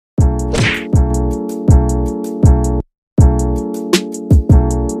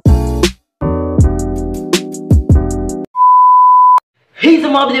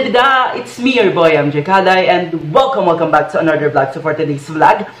mga bida-bida? It's me, your boy, MJ Kaday, and welcome back to another vlog. So for today's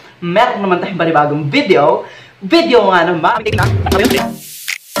vlog, meron naman tayong panibagong video. Video nga naman.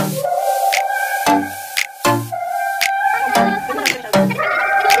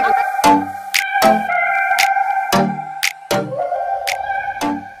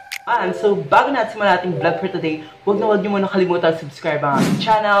 So bago natin simulan ating vlog for today, huwag nyo muna kalimutan subscribe ang ating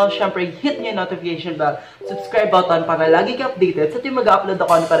channel. Siyempre, hit nyo yung notification bell, subscribe button para lagi ka updated sa tuwing mag-upload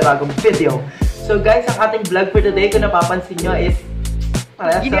ako ng panibagong video. So guys, ang ating vlog for today, kung napapansin nyo is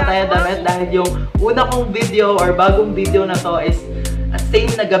parehas na tayo damit dahil yung una kong video or bagong video na to is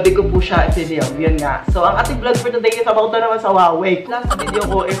same na gabi ko po siya i-film. Yun nga. So ang ating vlog for today is about na naman sa Huawei. Last video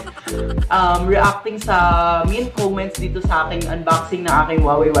ko is reacting sa mean comments dito sa aking unboxing na aking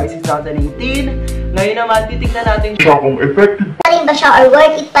Huawei Y6 2018. Ngayon naman, titignan natin siya kung effective pa rin ba siya or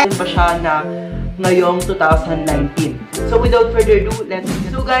worth it pa rin ba siya na ngayong 2019. So without further ado, let's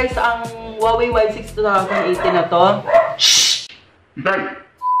get. So guys, ang Huawei Y6 2018 na to. Shhh!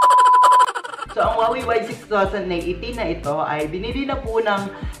 So, ang Huawei Y6 2018 na ito ay binili na po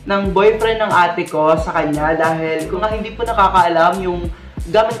ng boyfriend ng ate ko sa kanya dahil kung hindi po nakakaalam, yung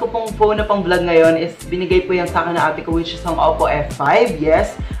gamit ko pong phone na pang vlog ngayon is binigay po yan sa akin ng ate ko, which is ang Oppo F5,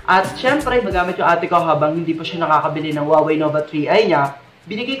 yes. At syempre, magamit yung ate ko habang hindi pa siya nakakabili ng Huawei Nova 3i niya.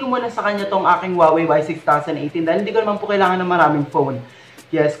 Binigay ko muna sa kanya tong aking Huawei Y6 2018 dahil hindi ko naman po kailangan ng maraming phone.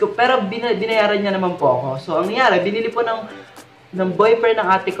 Yes, pero binayaran niya naman po ako. So, ang nangyari, binili po ng boyfriend ng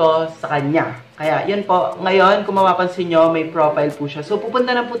ate ko sa kanya. Kaya, yun po. Ngayon, kung mapapansin nyo, may profile po siya. So,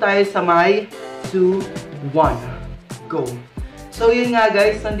 pupunta na po tayo sa my 2, 1, go. So, yun nga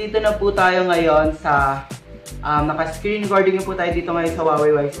guys, nandito na po tayo ngayon sa naka-screen recording po tayo dito ngayon sa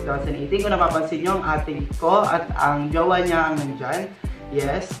Huawei Y6 2018. Kung napapansin nyo, ang ate ko at ang jowa niya ang nandyan.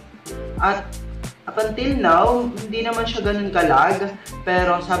 Yes. At up until now, hindi naman siya ganun kalag.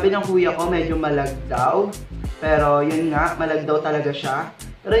 Pero sabi ng kuya ko, medyo malag daw. Pero yun nga, malag daw talaga siya.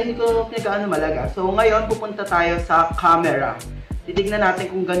 Pero hindi ko pinagaano malaga. So ngayon, pupunta tayo sa camera. Titignan natin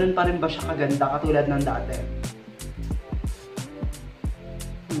kung ganun pa rin ba siya kaganda katulad ng dati.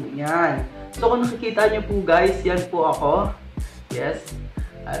 Yan. So kung nakikita nyo po guys, yan po ako. Yes.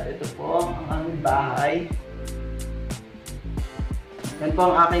 At ito po ang aming bahay. Yan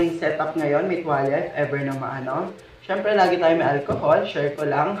po ang aking setup ngayon. May tuwalya if ever na maano. Siyempre, lagi tayo may alcohol. Share ko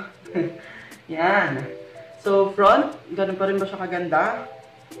lang. Yan. So, front, ganun pa rin ba siya kaganda?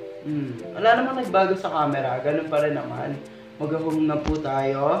 Wala namang nagbago sa camera. Ganun pa rin naman. Mag-home na po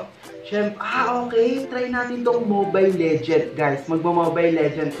tayo. Siyempre, okay. Try natin tong Mobile Legend, guys. Magbo-Mobile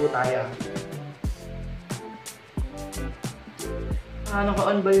Legend po tayo.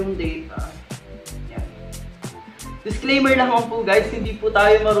 Naka-on ba yung data? Yan. Disclaimer lang po, guys. Hindi po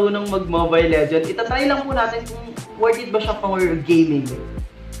tayo marunong mag-Mobile Legend. Itatry lang po natin kung worth it ba siya for gaming.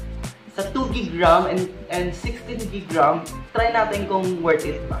 Sa 2 GB RAM and 16 GB RAM, try natin kung worth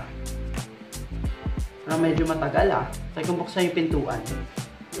it ba. Pero medyo matagal Try kung buksan yung pintuan.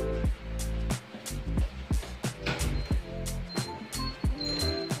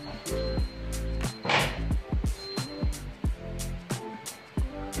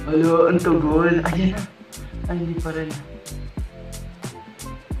 Alo, ang tagal. Ayan na. Ay, hindi pa rin.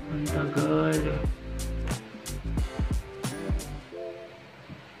 Ang tagal.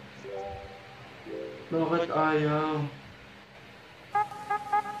 Bakit ayaw?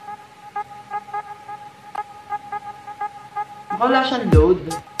 Wala siyang load.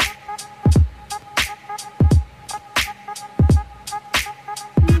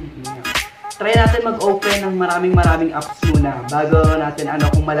 Try natin mag-open ng maraming apps muna bago natin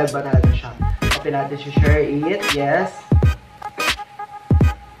kung malag ba talaga siya. Open natin si share it. Yes.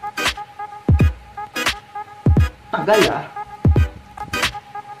 Tagal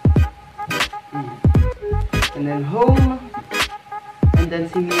And then home. And then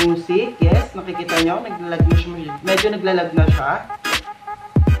si music. Yes, nakikita nyo. Naglalag na siya. Medyo naglalag na siya.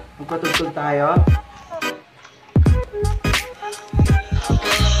 Magpatugtog tayo.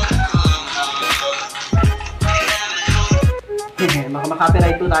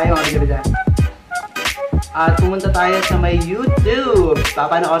 Maka-copyright po tayo. At pumunta tayo sa my YouTube.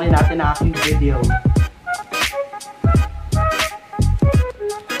 Papanoorin natin ang aking video.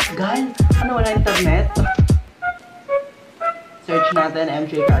 Gal, wala internet? Search natin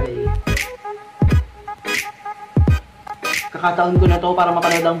MJ Kaday. Kakataon ko na to para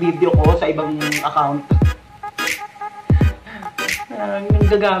mapanood ang video ko sa ibang account.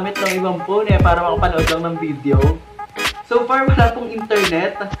 Gagamit ng ibang phone para makapanood lang ng video. So far, wala pong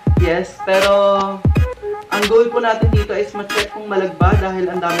internet. Yes, pero ang goal po natin dito is ma-check kung malagba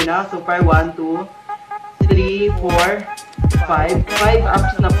dahil ang dami na. So far, 1, 2, 3, 4, 5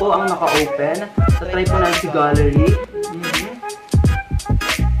 apps na po ang naka-open. Try po natin si gallery.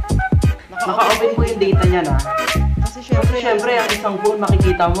 Naka-open po yung data niya na. Kasi syempre, ang isang phone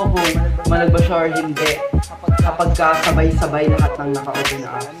makikita mo kung malag ba siya or hindi. Kapag sabay-sabay lahat ng naka-open na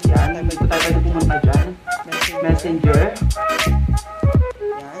apps. Yan. Hindi po tayo pwede pumunta dyan. Messenger.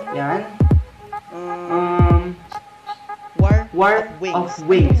 Yan. War of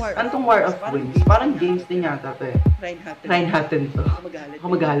Wings. Anong War of Wings? Parang games din yata to eh. Try natin to. Ako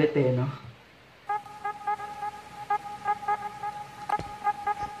magalit eh, no?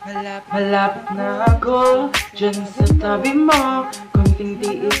 Malapit na ako dyan sa tabi mo. Kunting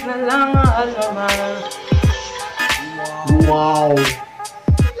tiis na lang alaman. Wow!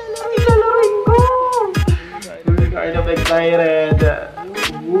 Ilalaroin ko! I'm kind of excited.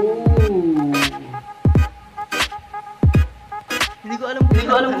 Ooh! Hindi ko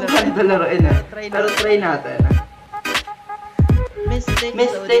alam kung paano laruin eh. Pero try natin.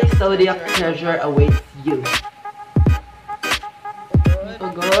 Mystic Zodiac Treasure awaits you.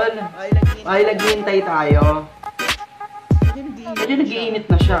 Tagal. Ay, naghihintay tayo. Medyo nag-iinit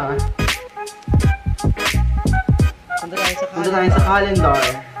na siya. Punta tayo sa calendar.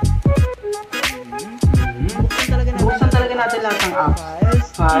 Buksan talaga natin lahat ng apps.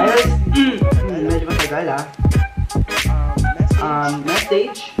 Files. Medyo matagal ah.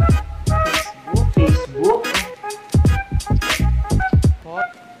 Message. Facebook.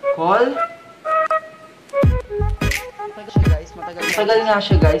 Call. Matagal nga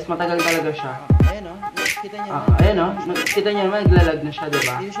siya guys, matagal talaga siya. Ayan o, kita niya. Ayan o, kita niya naman, naglalag na siya,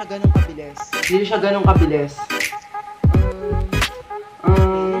 diba? Hindi siya ganun kabilis. Hindi siya ganun kabilis.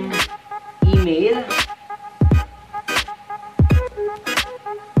 Email.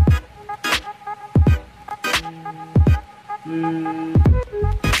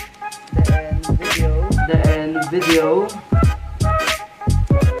 Then video.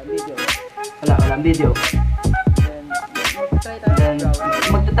 Walang video. Then,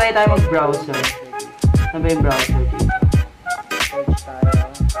 magta-try tayo mag-browser. Ano ba yung browser dito?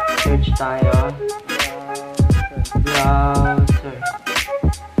 Search tayo. Browser.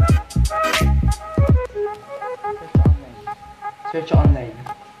 Search online.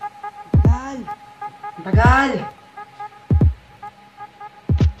 Tagal!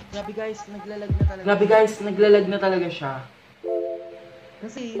 Grabe guys, naglalag na talaga. Grabe guys, naglalag na talaga siya.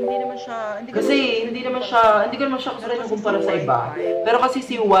 Kasi hindi naman siya, hindi ko naman siya kasi kumpara sa iba. Pero kasi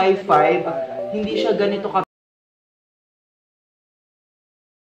si Wi-Fi, hindi siya ganito ka.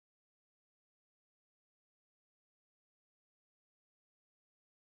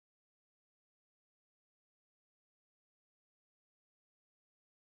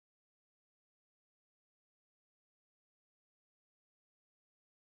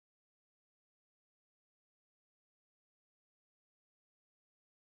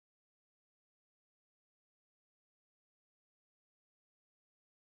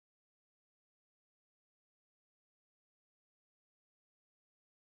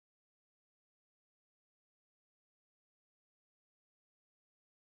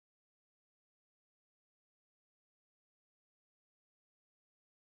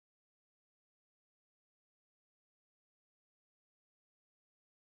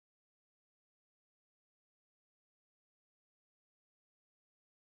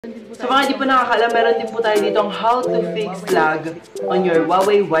 Sa mga hindi po nakakaalam, meron din po tayo dito ang how to fix lag on your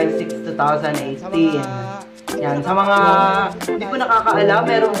Huawei Y6 2018. Yan, sa mga hindi po nakakaalam,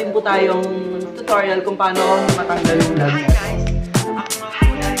 meron din po tayong tutorial kung paano matanggal yung lag. Hi guys! Ako nga po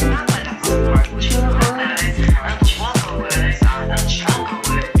yan, namala sa smartwatch na guys. Ang Huawei, ang Huawei, ang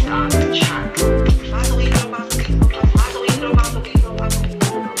chan. Pasok intro.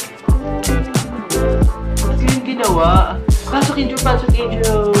 Ano yung ginawa? Pasok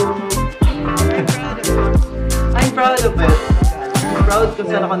intro. I'm proud of it. I'm proud kung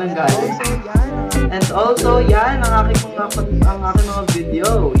saan ako nanggaling. And also, yan, ang aking mga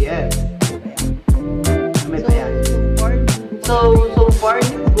video. Yes. May pa yan. So far,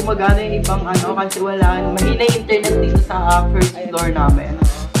 gumagana yung ibang ano, kasi mahina yung internet dito sa first floor namin.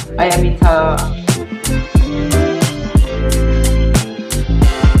 I mean, sa...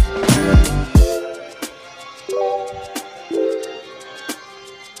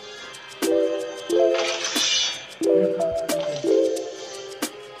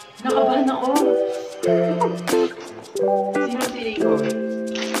 Nakabahan ako. Sino si Rico?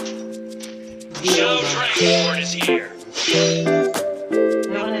 Show transport is here.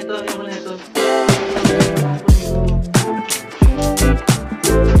 Ayoko na ito.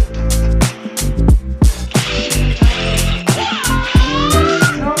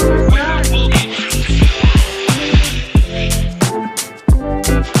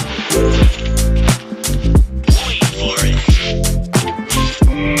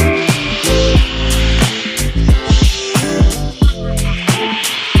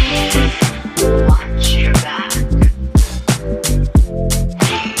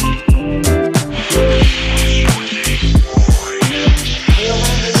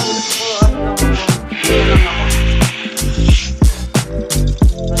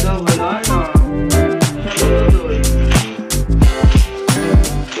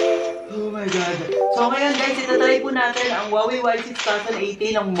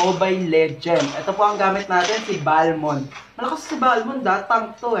 2018 ng Mobile Legend. Ito po ang gamit natin, si Balmon. Malakas si Balmon,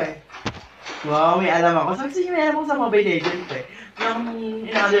 tank to eh. Wow, may alam ako. Sabi siya, may alam ako sa Mobile Legends eh. Nang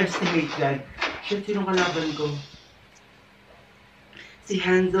in-underestimate yan. Shit, sinong kalaban ko? Si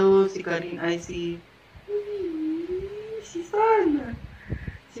Hanzo, si Karin, ay si Sana.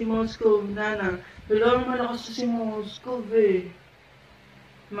 Si Moscow, Nana. Wala, malakas si Moscow eh.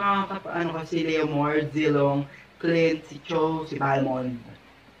 Mga ano kasi, Leomord, Zilong, Clint, si Cho, si Balmon.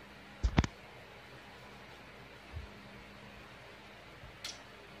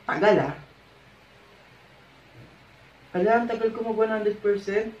 Tagal ah. Alam, tagal ko mag-100%.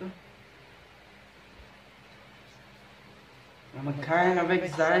 I'm kind of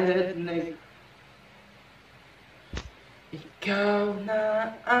excited na ikaw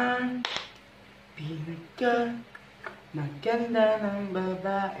na ang pinaka maganda ng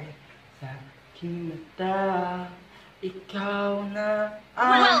babae sa aking mata. Ikaw na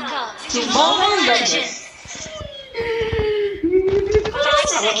ang Welcome to Mobile Legends! 5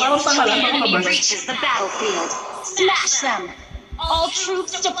 seconds till the enemy reaches the battlefield. Smash them! All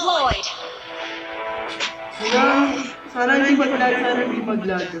troops deployed! Sana hindi mag-lag, sana hindi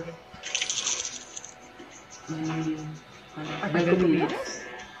mag-lag.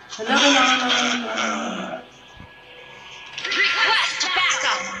 Hala, kailangan naman. Request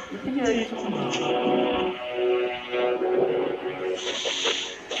backup!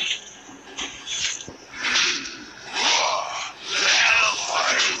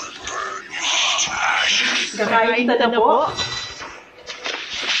 Kakain na po.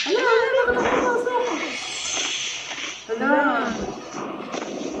 Hala, nakapasok. Hala.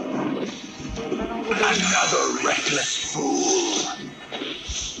 Another reckless fool.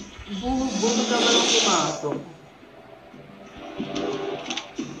 Buto ka ba lang pumasok?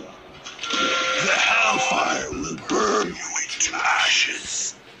 The hellfire will burn you into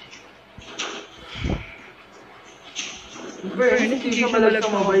ashes. Burn, hindi ka malag sa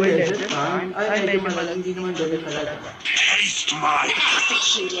Mobile Legends, ha? Ay, medyo malag, hindi naman doon talaga. Taste my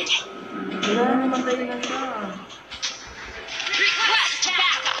Executed! Wala naman tayo na siya. Request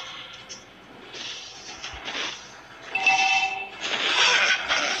backup!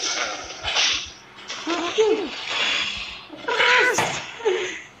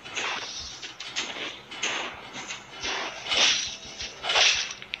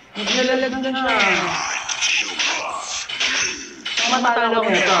 Naglalag na siya. Ang matalo ko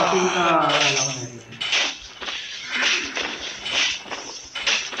nito, pinaka-alala ko na ito.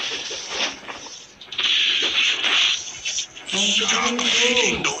 Stop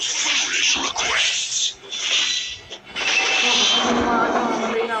making those foolish requests.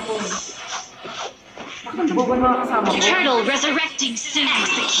 Mamatay na ako. Bakit nabubuan mga kasama ko? Turtle resurrecting soon!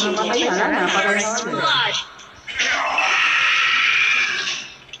 Namatay Executed! na, patay na ako. Blood!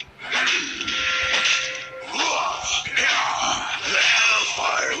 The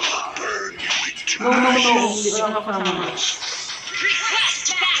hellfire will burn you into No, ashes. hindi ko lang kasama. Request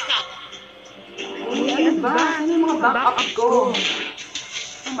backup! Uy, ano ba? Ano yung mga backup ko?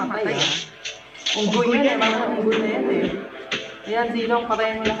 Namatay ah. Unggoy yan eh, mga unggoy na yan eh. Ayan, Zilong,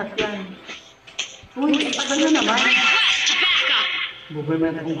 patayin mo lahat yan. Uy, tagal na naman. Request backup! Buboy mo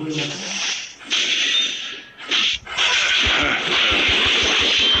natin unggoy na.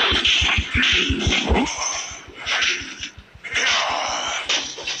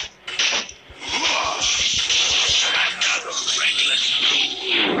 Another reckless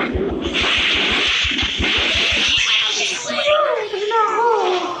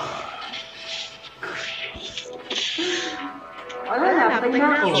Wala na, patay na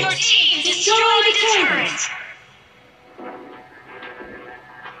ako. Your team destroyed a turret!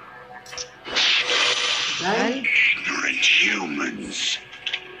 Right? ignorant humans.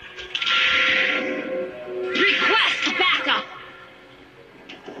 Request backup!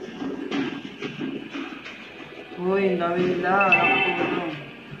 Uy, ang dami nila. Nakatulong.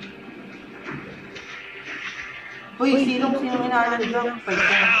 Uy, sinong inaanong dyan? The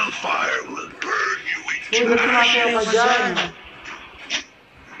Pagka. hellfire will burn you Uy, into ba't sumasayaw ka ashes. dyan?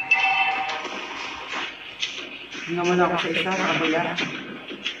 Hindi naman ako sa isa, sa kabila.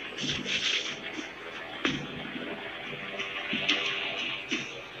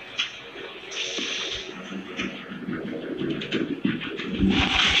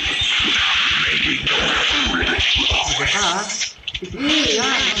 Sige ka, ha? Sige,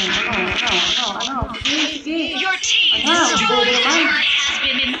 yan. Ano? Sige. Your team Ano? destroyed a Buhay naman. turret has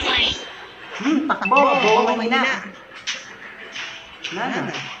been in place! Takbo, buhay na.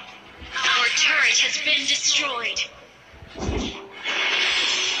 Nana. Our turret has been destroyed!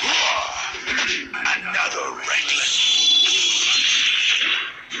 Another reckless.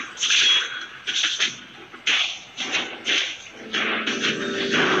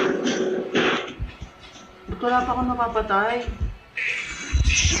 Wala pa akong napapatay.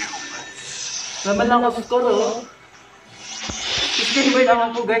 Naman lang ako score, oh. Disclaimer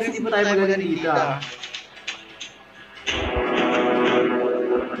lang ako, guys. Hindi pa tayo magagandita.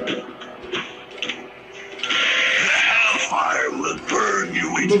 Fire will burn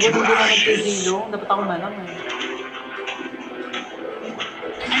you into Bubunod ko naman kay ashes. Zilong. Dapat ako malang, eh.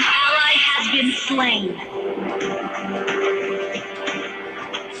 An ally has been slain.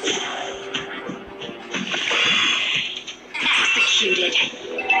 Executed.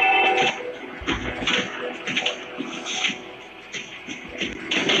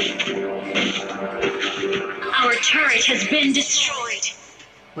 Our turret has been destroyed.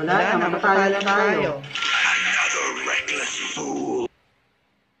 Wala na, matatalo na tayo. Another reckless fool.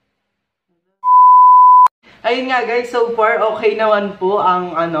 Ayun nga guys, so far okay naman po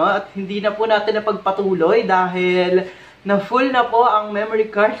ang at hindi na po natin napagpatuloy dahil na full na po ang memory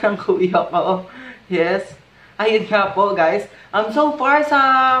card ng kuya ko. Yes. Ayun nga po guys. So far sa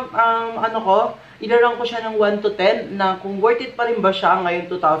ilarang ko siya ng 1 to 10 na kung worth it pa rin ba siya ngayon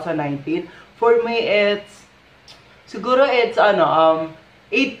 2019. For me siguro it's 8%.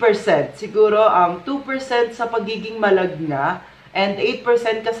 Siguro 2% sa pagiging malag niya. And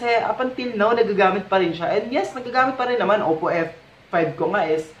 8% kasi up until now, nagagamit pa rin siya. And yes, nagagamit pa rin naman. Oppo F5 ko nga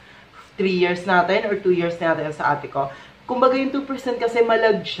is 3 years natin or 2 years natin sa ate ko. Kumbaga yung 2% kasi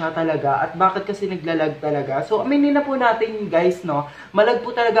malag siya talaga. At bakit kasi naglalag talaga? So, aminin na po natin guys, no? Malag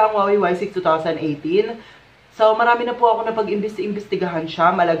po talaga ang Huawei Y6 2018. So, marami na po ako na pag-imbestigahan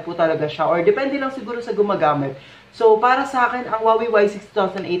siya. Malag po talaga siya. Or depende lang siguro sa gumagamit. So, para sa akin, ang Huawei Y6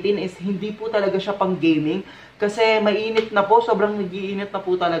 2018 is hindi po talaga siya pang gaming. Kasi mainit na po, sobrang nag-iinit na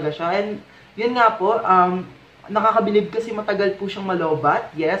po talaga siya. And yun nga po, nakakabilib kasi matagal po siyang malobat.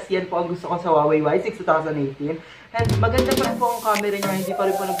 Yes, yan po ang gusto ko sa Huawei Y6 2018. And maganda pa rin po ang camera niya, hindi pa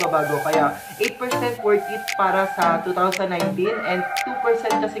rin po nagbabago. Kaya 8% worth it para sa 2019 and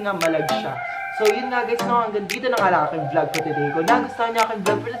 2% kasi nga malag siya. So yun nga guys, no, hanggang dito na nga lang aking vlog for today. Kung nagustuhan niyo aking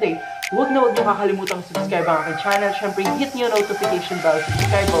vlog for today, huwag niyo kakalimutan subscribe ang aking channel. Siyempre, hit niyo notification bell,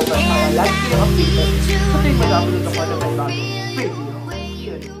 subscribe button para lagi kayo updated sa tuwing mag-upload ako ng mga bagong video.